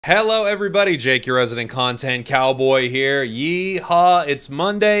Hello everybody, Jake, your resident content cowboy here. Yeehaw! It's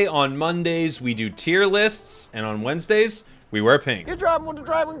Monday. On Mondays, we do tier lists, and on Wednesdays, we wear pink. You're driving with the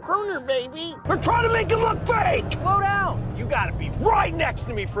driving crooner, baby. They're trying to make it look fake. Slow down. You gotta be right next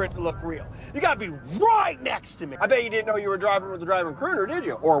to me for it to look real. You gotta be right next to me. I bet you didn't know you were driving with the driving crooner, did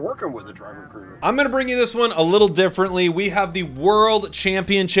you? Or working with the driving crooner. I'm gonna bring you this one a little differently. We have the World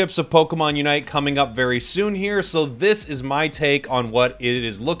Championships of Pokemon Unite coming up very soon here, so this is my take on what it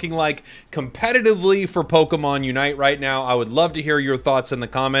is looking like competitively for Pokemon Unite right now. I would love to hear your thoughts in the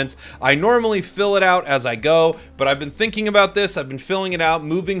comments. I normally fill it out as I go, but I've been thinking about this. I've been filling it out,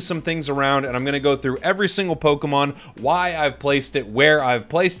 moving some things around, and I'm going to go through every single Pokemon, why I've placed it, where I've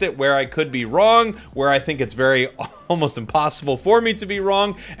placed it, where I could be wrong, where I think it's very almost impossible for me to be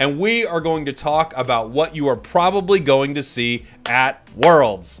wrong, and we are going to talk about what you are probably going to see at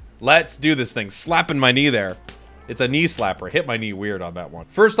Worlds. Let's do this thing. Slapping my knee there. It's a knee slapper. Hit my knee weird on that one.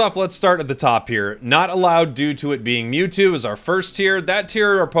 First off, let's start at the top here. Not allowed due to it being Mewtwo is our first tier. That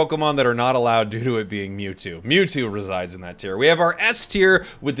tier are Pokemon that are not allowed due to it being Mewtwo. Mewtwo resides in that tier. We have our S tier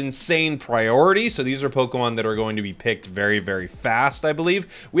with insane priority. So these are Pokemon that are going to be picked very, very fast, I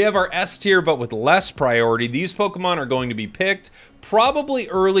believe. We have our S tier, but with less priority. These Pokemon are going to be picked probably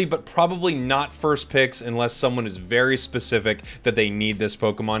early, but probably not first picks unless someone is very specific that they need this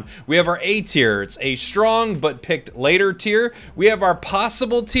Pokemon. We have our A tier. It's a strong but picked later tier. We have our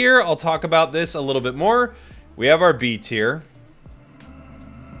possible tier. I'll talk about this a little bit more. We have our B tier.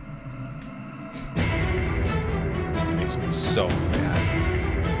 Makes me so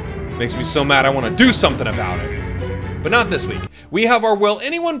mad. Makes me so mad I want to do something about it. But not this week. We have our Will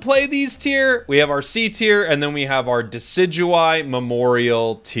Anyone Play These tier, we have our C tier, and then we have our Decidueye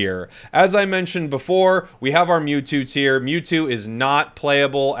Memorial tier. As I mentioned before, we have our Mewtwo tier. Mewtwo is not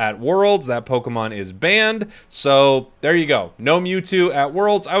playable at Worlds. That Pokemon is banned. So there you go. No Mewtwo at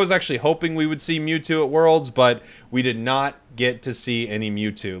Worlds. I was actually hoping we would see Mewtwo at Worlds, but we did not get to see any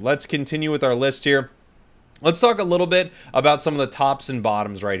Mewtwo. Let's continue with our list here. Let's talk a little bit about some of the tops and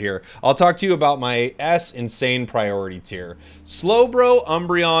bottoms right here. I'll talk to you about my S insane priority tier. Slowbro,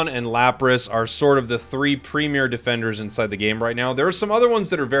 Umbreon, and Lapras are sort of the three premier defenders inside the game right now. There are some other ones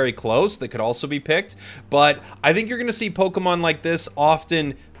that are very close that could also be picked, but I think you're going to see Pokemon like this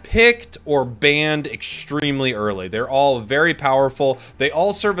often picked or banned extremely early. They're all very powerful. They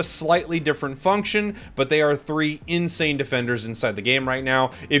all serve a slightly different function, but they are three insane defenders inside the game right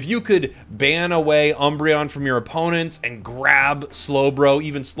now. If you could ban away Umbreon from your opponents and grab Slowbro,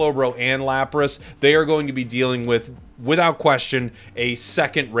 even Slowbro and Lapras, they are going to be dealing with, without question, a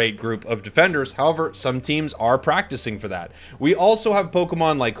second-rate group of defenders. However, some teams are practicing for that. We also have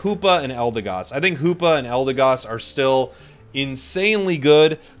Pokemon like Hoopa and Eldegoss. I think Hoopa and Eldegoss are still insanely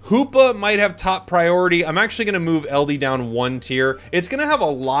good. Hoopa might have top priority. I'm actually going to move LD down one tier. It's going to have a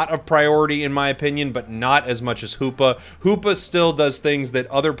lot of priority in my opinion, but not as much as Hoopa. Hoopa still does things that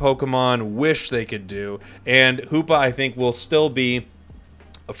other Pokemon wish they could do, and Hoopa I think will still be,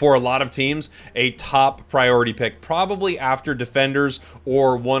 for a lot of teams, a top priority pick, probably after defenders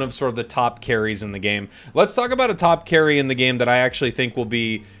or one of sort of the top carries in the game. Let's talk about a top carry in the game that I actually think will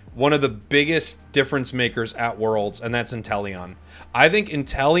be one of the biggest difference makers at Worlds, and that's Inteleon. I think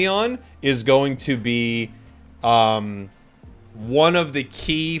Inteleon is going to be one of the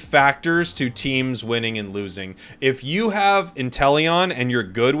key factors to teams winning and losing. If you have Inteleon and you're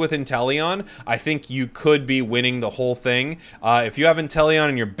good with Inteleon, I think you could be winning the whole thing. If you have Inteleon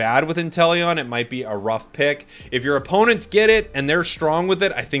and you're bad with Inteleon, it might be a rough pick. If your opponents get it and they're strong with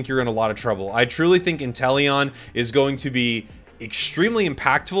it, I think you're in a lot of trouble. I truly think Inteleon is going to be extremely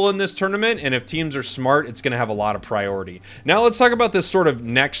impactful in this tournament, and if teams are smart, it's going to have a lot of priority. Now let's talk about this sort of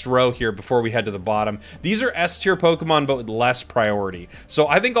next row here before we head to the bottom. These are S tier Pokemon, but with less priority. So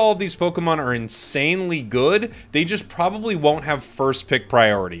I think all of these Pokemon are insanely good. They just probably won't have first pick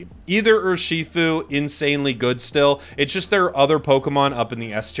priority. Either Urshifu, insanely good still. It's just there are other Pokemon up in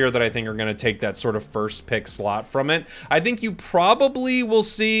the S tier that I think are going to take that sort of first pick slot from it. I think you probably will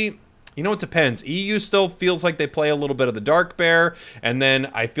see, you know, it depends. EU still feels like they play a little bit of the Dark Bear, and then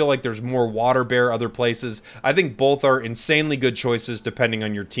I feel like there's more Water Bear other places. I think both are insanely good choices depending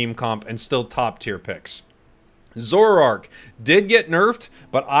on your team comp, and still top tier picks. Zoroark did get nerfed,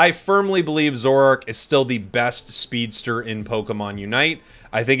 but I firmly believe Zoroark is still the best speedster in Pokemon Unite.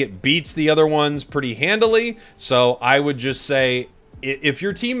 I think it beats the other ones pretty handily, so I would just say if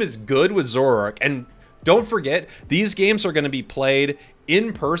your team is good with Zoroark, and don't forget, these games are going to be played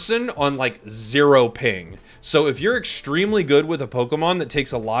in person on like 0 ping. So if you're extremely good with a Pokemon that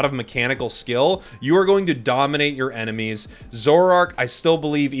takes a lot of mechanical skill, you are going to dominate your enemies. Zoroark, I still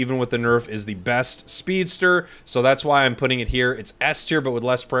believe, even with the nerf, is the best speedster, so that's why I'm putting it here. It's S tier, but with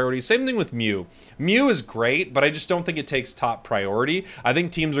less priority. Same thing with Mew. Mew is great, but I just don't think it takes top priority. I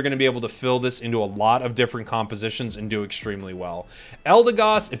think teams are going to be able to fill this into a lot of different compositions and do extremely well.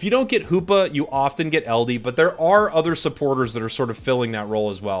 Eldegoss, if you don't get Hoopa, you often get Eldy, but there are other supporters that are sort of filling that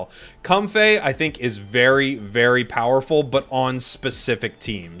role as well. Comfey, I think, is very, very powerful, but on specific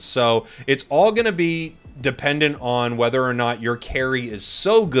teams. So it's all going to be dependent on whether or not your carry is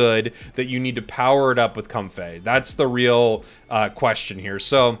so good that you need to power it up with Comfey. That's the real question here.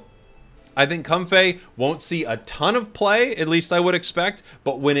 So I think Comfey won't see a ton of play, at least I would expect,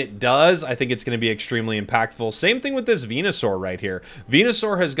 but when it does, I think it's going to be extremely impactful. Same thing with this Venusaur right here.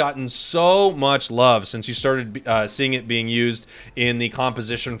 Venusaur has gotten so much love since you started seeing it being used in the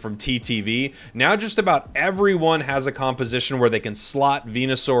composition from TTV. Now just about everyone has a composition where they can slot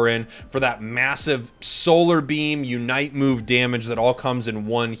Venusaur in for that massive solar beam unite move damage that all comes in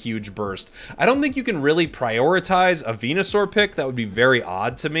one huge burst. I don't think you can really prioritize a Venusaur pick. That would be very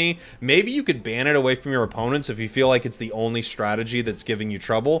odd to me. Maybe you could ban it away from your opponents if you feel like it's the only strategy that's giving you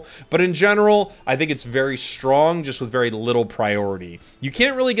trouble. But in general, I think it's very strong, just with very little priority. You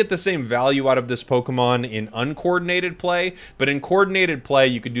can't really get the same value out of this Pokemon in uncoordinated play, but in coordinated play,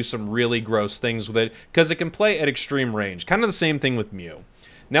 you could do some really gross things with it because it can play at extreme range. Kind of the same thing with Mew.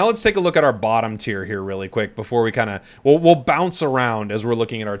 Now let's take a look at our bottom tier here really quick before we kind of, we'll bounce around as we're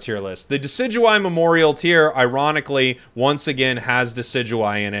looking at our tier list. The Decidueye Memorial tier, ironically, once again has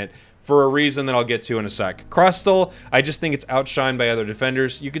Decidueye in it, for a reason that I'll get to in a sec. Crustle, I just think it's outshined by other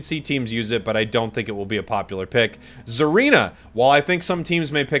defenders. You could see teams use it, but I don't think it will be a popular pick. Zarina, while I think some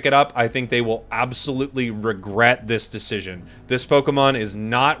teams may pick it up, I think they will absolutely regret this decision. This Pokemon is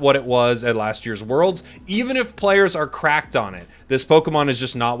not what it was at last year's Worlds, even if players are cracked on it. This Pokemon is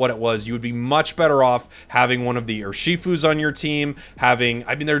just not what it was. You would be much better off having one of the Urshifus on your team, having,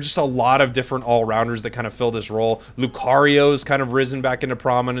 I mean, there are just a lot of different all-rounders that kind of fill this role. Lucario's kind of risen back into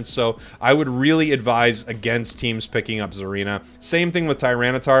prominence, so I would really advise against teams picking up Zarina. Same thing with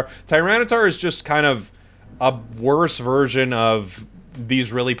Tyranitar. Tyranitar is just kind of a worse version of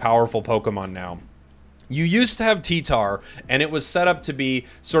these really powerful Pokemon now. You used to have T-Tar, and it was set up to be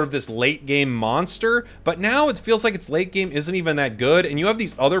sort of this late-game monster, but now it feels like its late game isn't even that good, and you have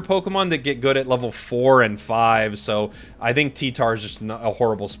these other Pokemon that get good at level 4 and 5, so I think T-Tar is just a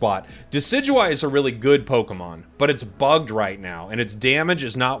horrible spot. Decidueye is a really good Pokemon, but it's bugged right now, and its damage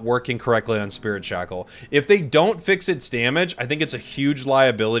is not working correctly on Spirit Shackle. If they don't fix its damage, I think it's a huge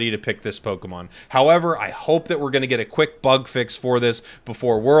liability to pick this Pokemon. However, I hope that we're going to get a quick bug fix for this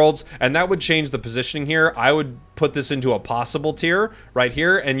before Worlds, and that would change the positioning here. I would put this into a possible tier right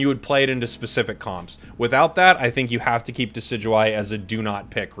here, and you would play it into specific comps. Without that, I think you have to keep Decidueye as a do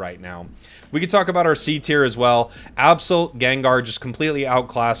not pick right now. We could talk about our C tier as well. Absol, Gengar just completely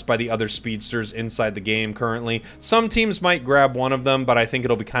outclassed by the other speedsters inside the game currently. Some teams might grab one of them, but I think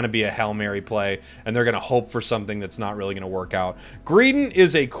it'll kind of be a Hail Mary play, and they're going to hope for something that's not really going to work out. Greedent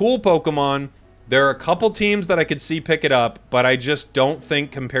is a cool Pokemon. There are a couple teams that I could see pick it up, but I just don't think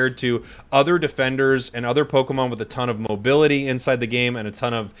compared to other defenders and other Pokemon with a ton of mobility inside the game and a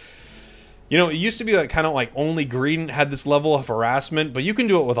ton of, you know, it used to be like kind of like only Greedent had this level of harassment, but you can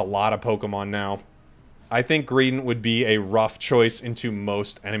do it with a lot of Pokemon now. I think Greedent would be a rough choice into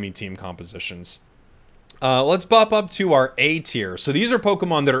most enemy team compositions. Let's bop up to our A tier. So these are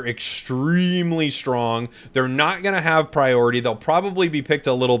Pokemon that are extremely strong. They're not going to have priority. They'll probably be picked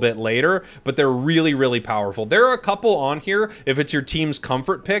a little bit later, but they're really, really powerful. There are a couple on here, if it's your team's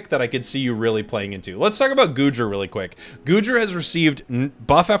comfort pick, that I could see you really playing into. Let's talk about Goodra really quick. Goodra has received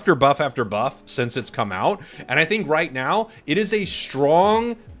buff after buff after buff since it's come out, and I think right now it is a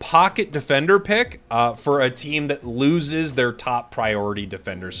strong pocket defender pick for a team that loses their top priority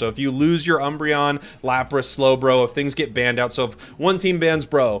defender. So if you lose your Umbreon, Lapras, Slowbro, if things get banned out, so if one team bans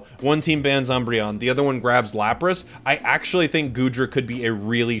Bro, one team bans Umbreon, the other one grabs Lapras, I actually think Goodra could be a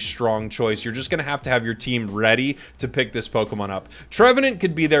really strong choice. You're just going to have your team ready to pick this Pokemon up. Trevenant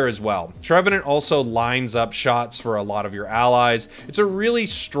could be there as well. Trevenant also lines up shots for a lot of your allies. It's a really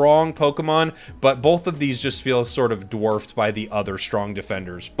strong Pokemon, but both of these just feel sort of dwarfed by the other strong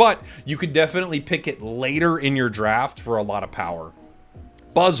defenders. But you could definitely pick it later in your draft for a lot of power.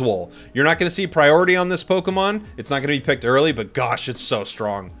 Buzzwole. You're not going to see priority on this Pokemon. It's not going to be picked early, but gosh, it's so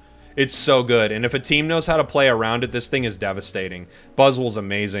strong. It's so good, and if a team knows how to play around it, this thing is devastating. Buzzwole's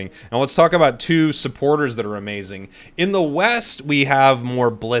amazing. Now let's talk about two supporters that are amazing. In the West, we have more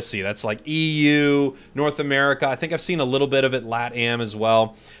Blissey. That's like EU, North America. I think I've seen a little bit of it LatAm as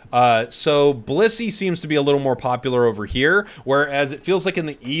well. So Blissey seems to be a little more popular over here, whereas it feels like in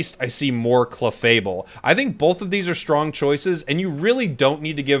the East, I see more Clefable. I think both of these are strong choices, and you really don't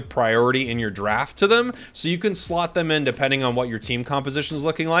need to give priority in your draft to them, so you can slot them in depending on what your team composition is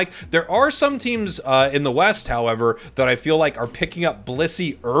looking like. There are some teams in the West, however, that I feel like are picking up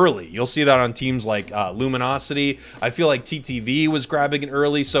Blissey early. You'll see that on teams like Luminosity. I feel like TTV was grabbing it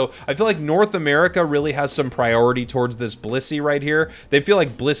early, so I feel like North America really has some priority towards this Blissey right here. They feel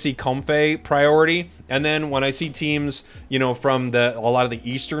like Blissey Comfey priority, and then when I see teams, you know, from a lot of the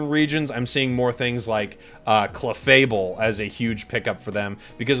eastern regions, I'm seeing more things like Clefable as a huge pickup for them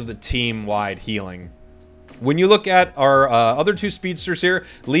because of the team-wide healing. When you look at our other two speedsters here,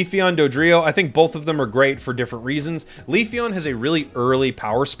 Leafeon, Dodrio, I think both of them are great for different reasons. Leafeon has a really early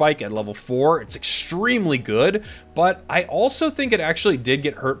power spike at level 4. It's extremely good, but I also think it actually did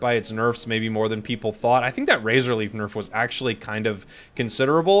get hurt by its nerfs maybe more than people thought. I think that Razor Leaf nerf was actually kind of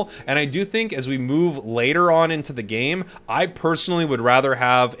considerable, and I do think as we move later on into the game, I personally would rather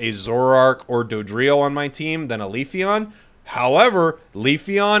have a Zoroark or Dodrio on my team than a Leafeon. However,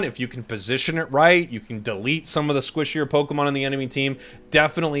 Leafeon, if you can position it right, you can delete some of the squishier Pokemon on the enemy team,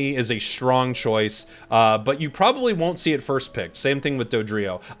 definitely is a strong choice, but you probably won't see it first picked. Same thing with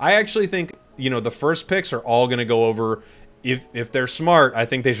Dodrio. I actually think, you know, the first picks are all going to go over, if they're smart, I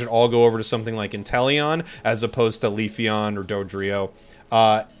think they should all go over to something like Inteleon as opposed to Leafeon or Dodrio.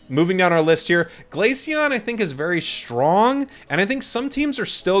 Moving down our list here, Glaceon I think is very strong, and I think some teams are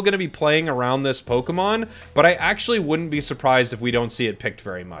still going to be playing around this Pokemon, but I actually wouldn't be surprised if we don't see it picked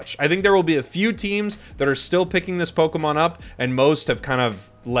very much. I think there will be a few teams that are still picking this Pokemon up, and most have kind of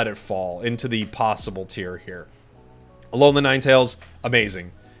let it fall into the possible tier here. Alolan Ninetales,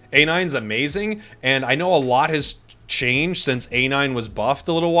 amazing. A9's amazing, and I know a lot has changed since A9 was buffed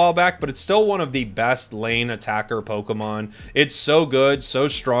a little while back, but it's still one of the best lane attacker Pokemon. It's so good, so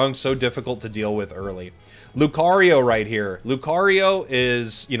strong, so difficult to deal with early. Lucario right here. Lucario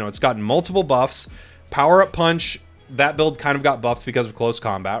is, you know, it's gotten multiple buffs. Power Up Punch, that build kind of got buffed because of close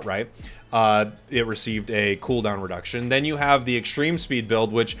combat, right? It received a cooldown reduction. Then you have the Extreme Speed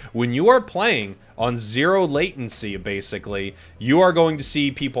build, which when you are playing on 0 latency, basically, you are going to see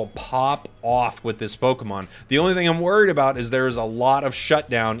people pop off with this Pokemon. The only thing I'm worried about is there is a lot of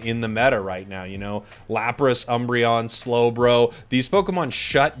shutdown in the meta right now, you know? Lapras, Umbreon, Slowbro, these Pokemon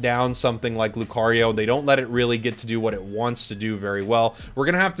shut down something like Lucario. They don't let it really get to do what it wants to do very well. We're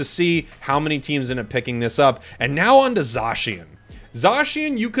going to have to see how many teams end up picking this up. And now on to Zacian.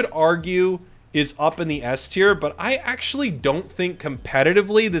 Zacian, you could argue, is up in the S tier, but I actually don't think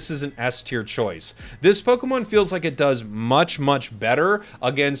competitively this is an S tier choice. This Pokemon feels like it does much, much better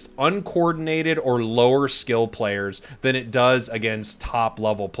against uncoordinated or lower skill players than it does against top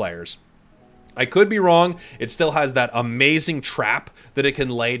level players. I could be wrong. It still has that amazing trap that it can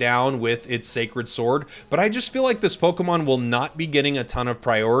lay down with its Sacred Sword, but I just feel like this Pokemon will not be getting a ton of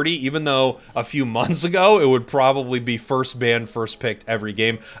priority, even though a few months ago it would probably be first banned, first picked every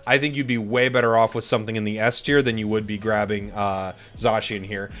game. I think you'd be way better off with something in the S tier than you would be grabbing Zacian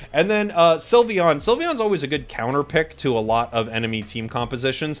here. And then Sylveon. Sylveon's always a good counter pick to a lot of enemy team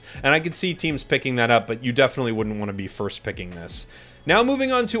compositions, and I could see teams picking that up, but you definitely wouldn't want to be first picking this. Now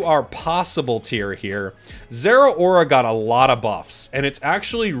moving on to our possible tier here, Zeraora got a lot of buffs, and it's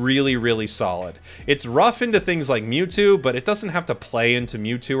actually really, really solid. It's rough into things like Mewtwo, but it doesn't have to play into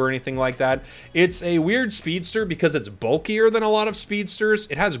Mewtwo or anything like that. It's a weird speedster because it's bulkier than a lot of speedsters.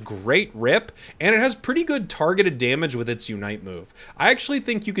 It has great rip, and it has pretty good targeted damage with its Unite move. I actually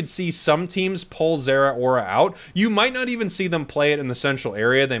think you could see some teams pull Zeraora out. You might not even see them play it in the central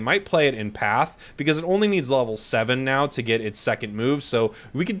area. They might play it in Path, because it only needs level 7 now to get its second move. So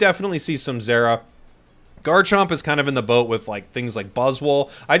we could definitely see some Zera. Garchomp is kind of in the boat with like things like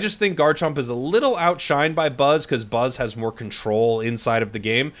Buzzwole. I just think Garchomp is a little outshined by Buzz because Buzz has more control inside of the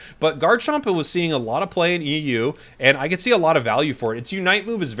game. But Garchomp was seeing a lot of play in EU, and I could see a lot of value for it. Its Unite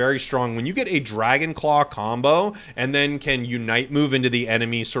move is very strong. When you get a Dragon Claw combo and then can Unite move into the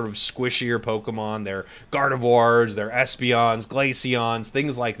enemy sort of squishier Pokemon, their Gardevoirs, their Espeons, Glaceons,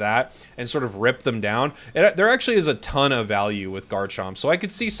 things like that, and sort of rip them down, there actually is a ton of value with Garchomp. So I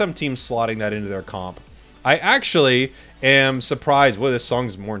could see some teams slotting that into their comp. I actually am surprised. Well, this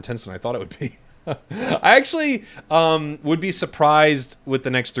song's more intense than I thought it would be. I actually would be surprised with the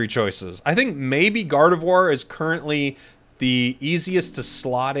next 3 choices. I think maybe Gardevoir is currently the easiest to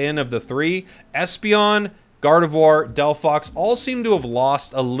slot in of the 3. Espeon, Gardevoir, Delphox all seem to have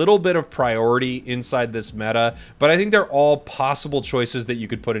lost a little bit of priority inside this meta, but I think they're all possible choices that you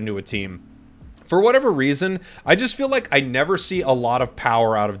could put into a team. For whatever reason, I just feel like I never see a lot of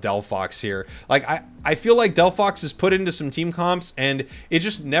power out of Delphox here. Like, I feel like Delphox is put into some team comps, and it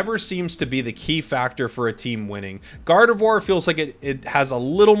just never seems to be the key factor for a team winning. Gardevoir feels like it has a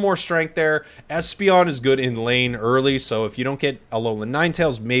little more strength there. Espeon is good in lane early, so if you don't get Alolan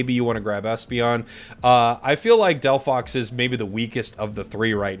Ninetales, maybe you want to grab Espeon. I feel like Delphox is maybe the weakest of the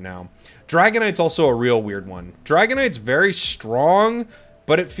three right now. Dragonite's also a real weird one. Dragonite's very strong,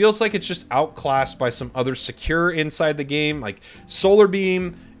 but it feels like it's just outclassed by some other secure inside the game. Like Solar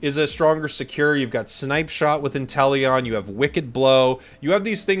Beam is a stronger secure. You've got Snipe Shot with Inteleon. You have Wicked Blow. You have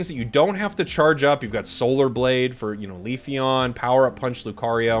these things that you don't have to charge up. You've got Solar Blade for, you know, Leafeon, Power Up Punch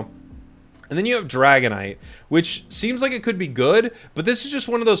Lucario. And then you have Dragonite, which seems like it could be good, but this is just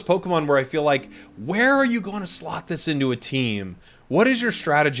one of those Pokemon where I feel like, where are you going to slot this into a team? What is your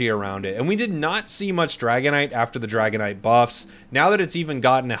strategy around it? And we did not see much Dragonite after the Dragonite buffs. Now that it's even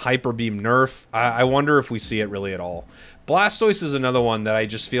gotten a Hyper Beam nerf, I wonder if we see it really at all. Blastoise is another one that I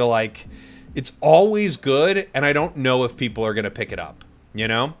just feel like it's always good, and I don't know if people are going to pick it up, you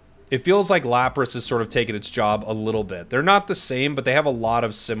know? It feels like Lapras has sort of taken its job a little bit. They're not the same, but they have a lot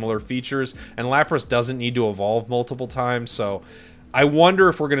of similar features, and Lapras doesn't need to evolve multiple times, so I wonder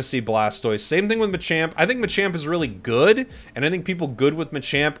if we're going to see Blastoise. Same thing with Machamp. I think Machamp is really good, and I think people good with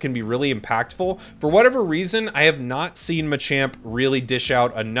Machamp can be really impactful. For whatever reason, I have not seen Machamp really dish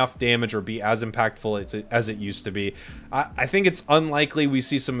out enough damage or be as impactful as it used to be. I think it's unlikely we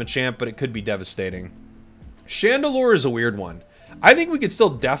see some Machamp, but it could be devastating. Chandelure is a weird one. I think we could still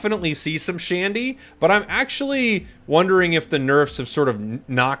definitely see some Shandy, but I'm actually wondering if the nerfs have sort of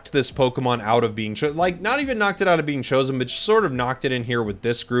knocked this Pokemon out of being chosen. Like, not even knocked it out of being chosen, but just sort of knocked it in here with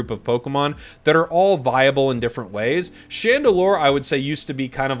this group of Pokemon that are all viable in different ways. Chandelure, I would say, used to be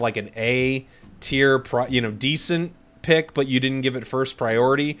kind of like an A tier, you know, decent pick, but you didn't give it first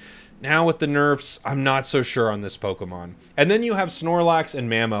priority. Now with the nerfs, I'm not so sure on this Pokemon. And then you have Snorlax and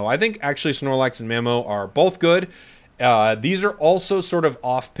Mamo. I think actually Snorlax and Mamo are both good. These are also sort of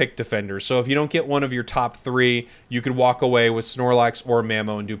off-pick defenders, so if you don't get one of your top three, you could walk away with Snorlax or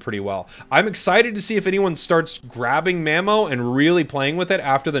Mamo and do pretty well. I'm excited to see if anyone starts grabbing Mamo and really playing with it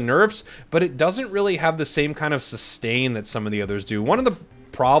after the nerfs, but it doesn't really have the same kind of sustain that some of the others do. One of the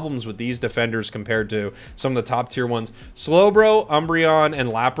problems with these defenders compared to some of the top tier ones, Slowbro, Umbreon, and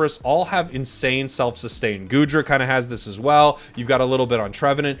Lapras all have insane self-sustain. Goodra kind of has this as well. You've got a little bit on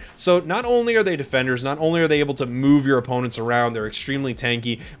Trevenant. So not only are they defenders, not only are they able to move your opponents around, they're extremely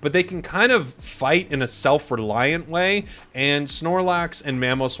tanky, but they can kind of fight in a self-reliant way, and Snorlax and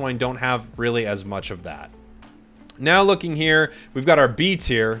Mamoswine don't have really as much of that. Now looking here, we've got our B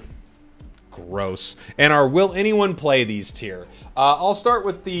tier. Gross. And our will anyone play these tier. I'll start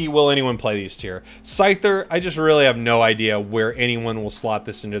with the will anyone play these tier. Scyther, I just really have no idea where anyone will slot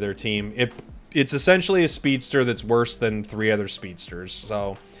this into their team. It's essentially a speedster that's worse than 3 other speedsters.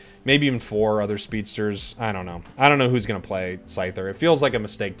 So maybe even 4 other speedsters. I don't know. I don't know who's going to play Scyther. It feels like a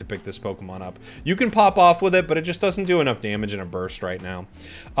mistake to pick this Pokemon up. You can pop off with it, but it just doesn't do enough damage in a burst right now.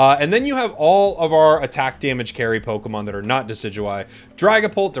 And then you have all of our attack damage carry Pokemon that are not Decidueye.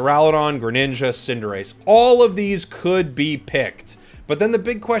 Dragapult, Duraludon, Greninja, Cinderace. All of these could be picked. But then the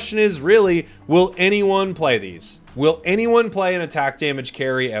big question is, really, will anyone play these? Will anyone play an attack damage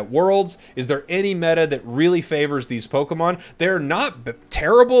carry at Worlds? Is there any meta that really favors these Pokemon? They're not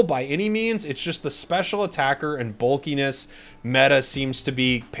terrible by any means. It's just the special attacker and bulkiness meta seems to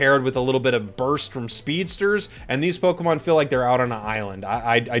be paired with a little bit of burst from speedsters, and these Pokemon feel like they're out on an island.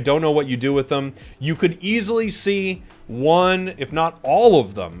 I don't know what you do with them. You could easily see one, if not all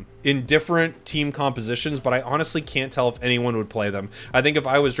of them, in different team compositions, but I honestly can't tell if anyone would play them. I think if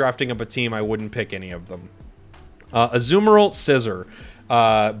I was drafting up a team, I wouldn't pick any of them. Azumarill, Scizor.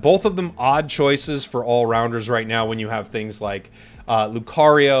 Both of them odd choices for all-rounders right now when you have things like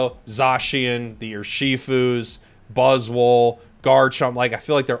Lucario, Zacian, the Urshifus, Buzzwole, Garchomp. Like, I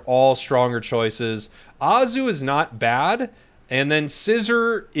feel like they're all stronger choices. Azu is not bad. And then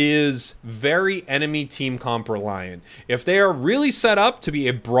Scizor is very enemy team comp reliant. If they are really set up to be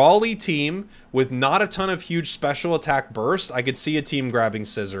a brawly team with not a ton of huge special attack burst, I could see a team grabbing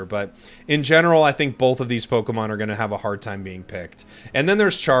Scizor. But in general, I think both of these Pokemon are going to have a hard time being picked. And then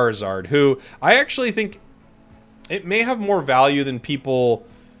there's Charizard, who I actually think it may have more value than people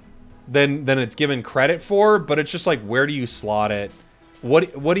than it's given credit for, but it's just like, where do you slot it?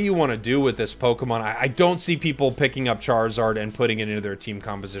 What do you want to do with this Pokemon? I don't see people picking up Charizard and putting it into their team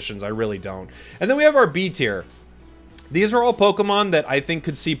compositions. I really don't. And then we have our B tier. These are all Pokemon that I think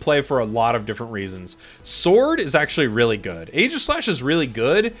could see play for a lot of different reasons. Sword is actually really good. Aegislash is really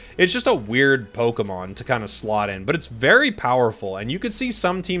good. It's just a weird Pokemon to kind of slot in, but it's very powerful, and you could see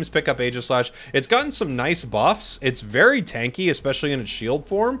some teams pick up Aegislash. It's gotten some nice buffs. It's very tanky, especially in its shield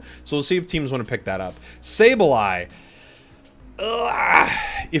form, so we'll see if teams want to pick that up. Sableye.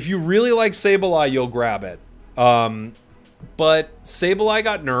 If you really like Sableye, you'll grab it. But Sableye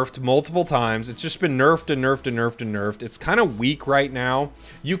got nerfed multiple times. It's just been nerfed and nerfed and nerfed and nerfed. It's kind of weak right now.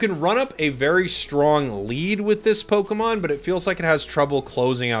 You can run up a very strong lead with this Pokemon, but it feels like it has trouble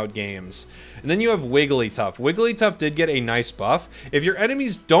closing out games. And then you have Wigglytuff. Wigglytuff did get a nice buff. If your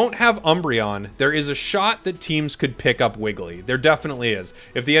enemies don't have Umbreon, there is a shot that teams could pick up Wiggly. There definitely is.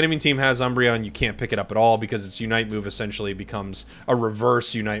 If the enemy team has Umbreon, you can't pick it up at all because its Unite move essentially becomes a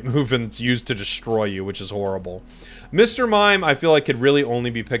reverse Unite move and it's used to destroy you, which is horrible. Mr. Mime, I feel like could really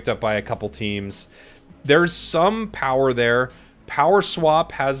only be picked up by a couple teams. There's some power there. Power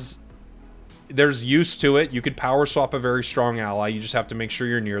Swap there's use to it. You could Power Swap a very strong ally. You just have to make sure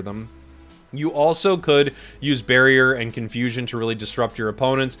you're near them. You also could use Barrier and Confusion to really disrupt your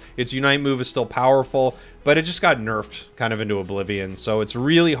opponents. Its Unite move is still powerful, but it just got nerfed kind of into oblivion. So it's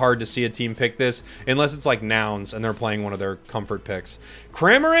really hard to see a team pick this unless it's like Nouns and they're playing one of their comfort picks.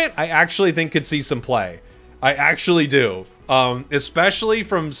 Cramorant, I actually think could see some play. I actually do. Especially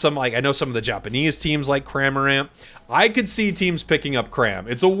from some, like, I know some of the Japanese teams like Cramorant. I could see teams picking up Cram.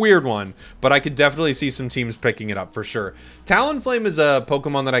 It's a weird one, but I could definitely see some teams picking it up for sure. Talonflame is a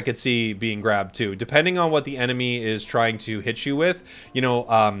Pokemon that I could see being grabbed too, depending on what the enemy is trying to hit you with. You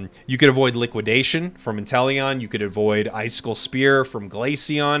know, you could avoid Liquidation from Inteleon. You could avoid Icicle Spear from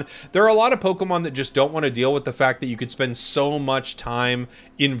Glaceon. There are a lot of Pokemon that just don't want to deal with the fact that you could spend so much time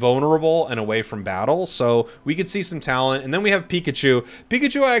invulnerable and away from battle. So we could see some talent. And then we have Pikachu.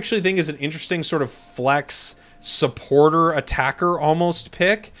 Pikachu I actually think is an interesting sort of flex supporter attacker almost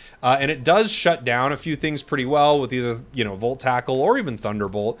pick, and it does shut down a few things pretty well with either, you know, Volt Tackle or even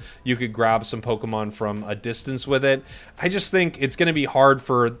Thunderbolt. You could grab some Pokemon from a distance with it. I just think it's going to be hard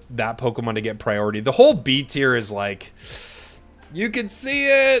for that Pokemon to get priority. The whole B tier is like, you can see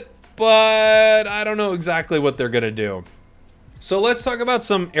it, but I don't know exactly what they're going to do. So let's talk about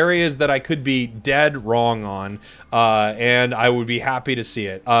some areas that I could be dead wrong on, and I would be happy to see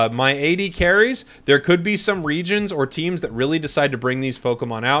it. My AD carries, there could be some regions or teams that really decide to bring these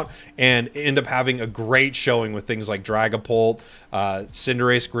Pokemon out and end up having a great showing with things like Dragapult,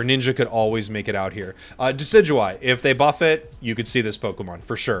 Cinderace. Greninja could always make it out here. Decidueye, if they buff it, you could see this Pokemon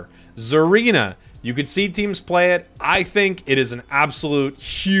for sure. Zarina, you could see teams play it. I think it is an absolute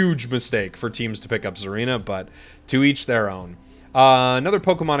huge mistake for teams to pick up Zarina, but to each their own. Another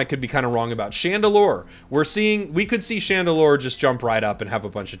Pokemon I could be kind of wrong about, Chandelure. We could see Chandelure just jump right up and have a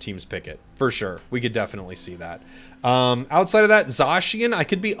bunch of teams pick it, for sure. We could definitely see that. Outside of that, Zacian, I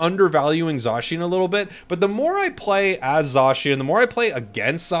could be undervaluing Zacian a little bit, but the more I play as Zacian, the more I play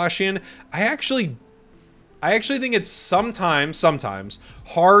against Zacian, I actually think it's sometimes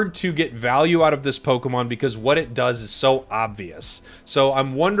hard to get value out of this Pokemon because what it does is so obvious. So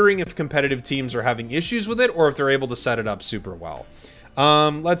I'm wondering if competitive teams are having issues with it or if they're able to set it up super well.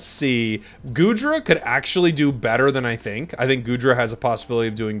 Let's see. Goodra could actually do better than I think. I think Goodra has a possibility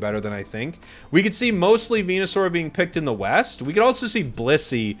of doing better than I think. We could see mostly Venusaur being picked in the West. We could also see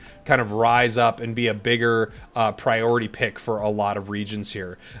Blissey kind of rise up and be a bigger priority pick for a lot of regions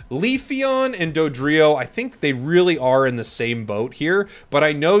here. Leafeon and Dodrio, I think they really are in the same boat here, but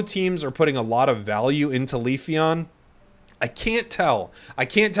I know teams are putting a lot of value into Leafeon. I can't tell. I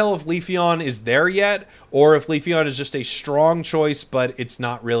can't tell if Leafeon is there yet or if Leafeon is just a strong choice, but it's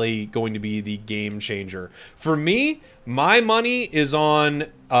not really going to be the game changer. For me, my money is on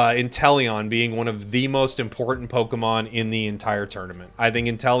Inteleon being one of the most important Pokemon in the entire tournament. I think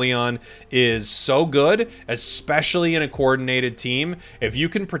Inteleon is so good, especially in a coordinated team. If you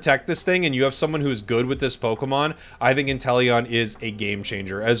can protect this thing and you have someone who's good with this Pokemon, I think Inteleon is a game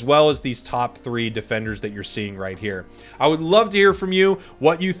changer, as well as these top 3 defenders that you're seeing right here. I would love to hear from you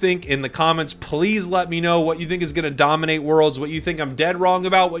what you think in the comments. Please let me know what you think is going to dominate Worlds, what you think I'm dead wrong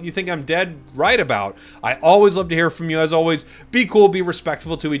about, what you think I'm dead right about. I always love to hear from you. As always, be cool, be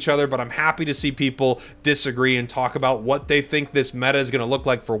respectful to each other, but I'm happy to see people disagree and talk about what they think this meta is going to look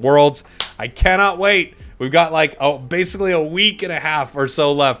like for Worlds. I cannot wait. We've got like basically a week and a half or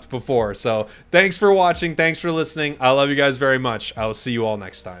so left before. So thanks for watching. Thanks for listening. I love you guys very much. I will see you all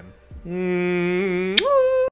next time.